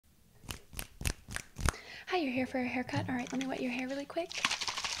Hi, you're here for a haircut. All right, let me wet your hair really quick.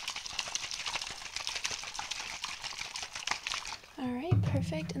 All right,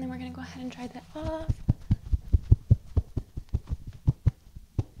 perfect. And then we're gonna go ahead and dry that off.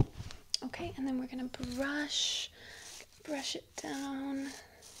 Okay, and then we're gonna brush it down.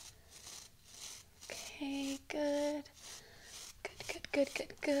 Okay, good.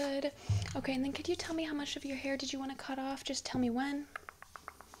 Good. Okay, and then could you tell me how much of your hair did you want to cut off? Just tell me when.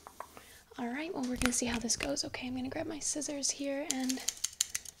 All right, well, we're gonna see how this goes. Okay, I'm gonna grab my scissors here and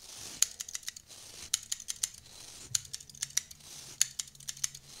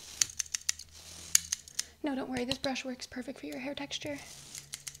no, don't worry, this brush works perfect for your hair texture.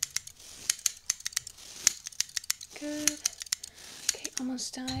 Good. Okay,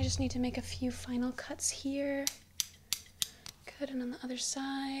 almost done. I just need to make a few final cuts here. Good, and on the other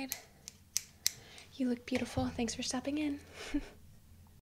side. You look beautiful. Thanks for stopping in.